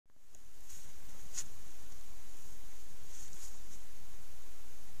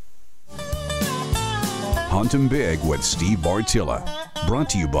Hunt 'em Big with Steve Bartilla. Brought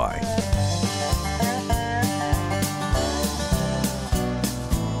to you by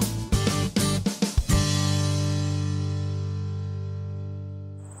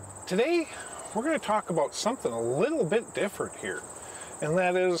Today, we're going to talk about something a little bit different here, and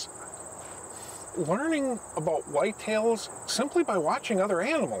that is learning about whitetails simply by watching other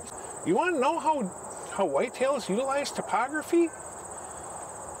animals. You want to know how whitetails utilize topography?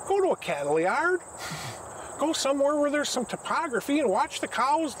 Go to a cattle yard. Go somewhere where there's some topography and watch the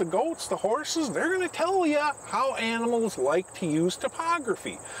cows, the goats, the horses. They're going to tell you how animals like to use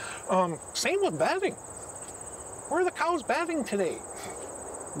topography. Same with bedding. Where are the cows bedding today?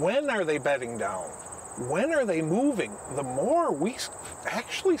 When are they bedding down? When are they moving? The more we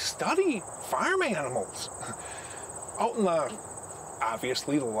actually study farm animals, out in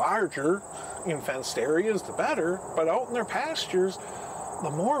obviously the larger in fenced areas, the better, but out in their pastures,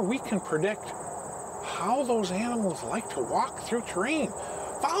 the more we can predict how those animals like to walk through terrain.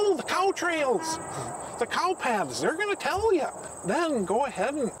 Follow the cow trails, the cow paths, they're going to tell you. Then go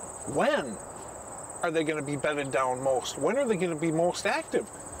ahead and when are they going to be bedded down most? When are they going to be most active?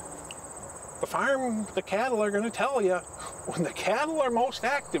 The cattle are going to tell you when the cattle are most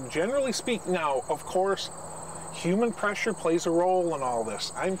active, generally speaking. Now, of course, human pressure plays a role in all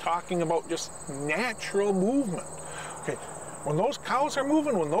this. I'm talking about just natural movement. Okay, when those cows are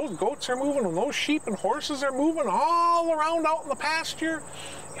moving, when those goats are moving, when those sheep and horses are moving all around out in the pasture,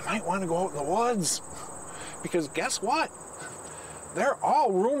 you might want to go out in the woods. Because guess what? They're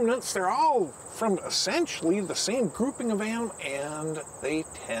all ruminants. They're all from essentially the same grouping of animals, and they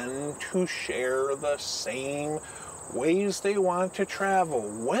tend to share the same ways they want to travel,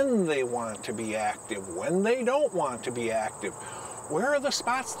 when they want to be active, when they don't want to be active, where are the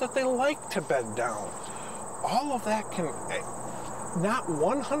spots that they like to bed down. All of that can, not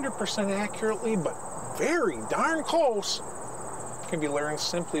 100% accurately, but very darn close, can be learned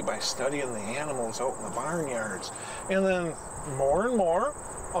simply by studying the animals out in the barnyards. And then more and more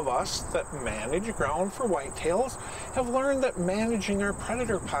of us that manage ground for whitetails have learned that managing our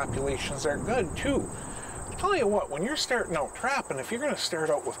predator populations are good too. I'll tell you what, when you're starting out trapping, if you're going to start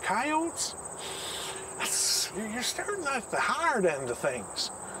out with coyotes, you're starting at the hard end of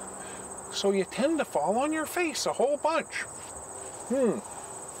things. So you tend to fall on your face a whole bunch.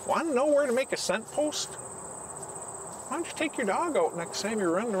 Want to know where to make a scent post? Why don't you take your dog out next time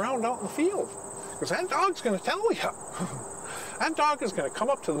you're running around out in the field? Because that dog's going to tell you. That dog is going to come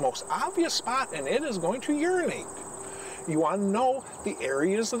up to the most obvious spot and it is going to urinate. You want to know the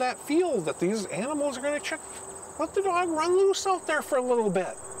areas of that field that these animals are going to check. Let the dog run loose out there for a little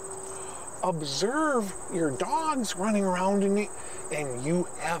bit. Observe your dogs running around and you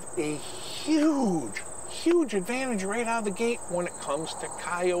have a huge advantage right out of the gate when it comes to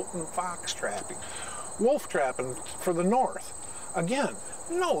coyote and fox trapping. Wolf trapping for the north. Again,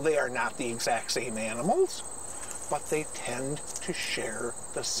 no, they are not the exact same animals, but they tend to share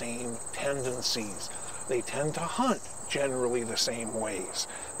the same tendencies. They tend to hunt generally the same ways.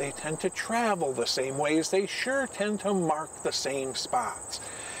 They tend to travel the same ways. They sure tend to mark the same spots.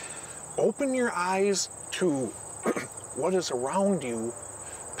 Open your eyes to what is around you.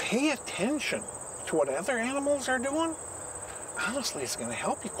 Pay attention to what other animals are doing. Honestly, it's going to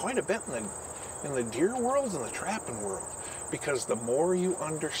help you quite a bit in the deer world and the trapping world. Because the more you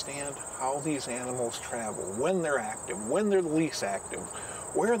understand how these animals travel, when they're active, when they're least active,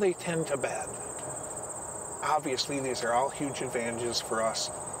 where they tend to bed, obviously these are all huge advantages for us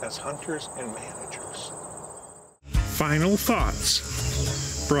as hunters and managers. Final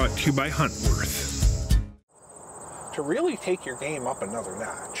thoughts, brought to you by Huntworth. To really take your game up another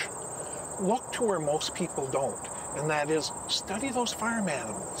notch, look to where most people don't, and that is study those farm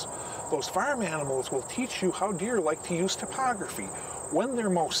animals. Those farm animals will teach you how deer like to use topography, when they're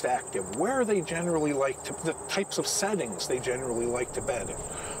most active, where they generally like to, the types of settings they generally like to bed in.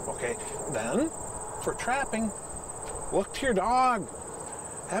 Okay, then for trapping, look to your dog.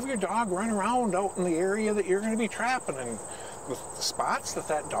 Have your dog run around out in the area that you're going to be trapping, and the spots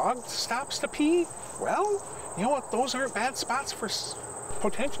that dog stops to pee, well, you know what, those aren't bad spots for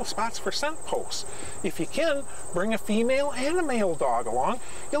potential spots for scent posts. If you can, bring a female and a male dog along.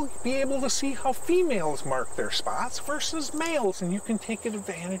 You'll be able to see how females mark their spots versus males, and you can take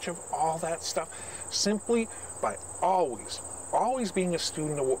advantage of all that stuff simply by always being a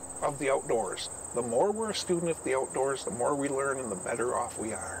student of the outdoors. The more we're a student of the outdoors, the more we learn and the better off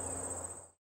we are.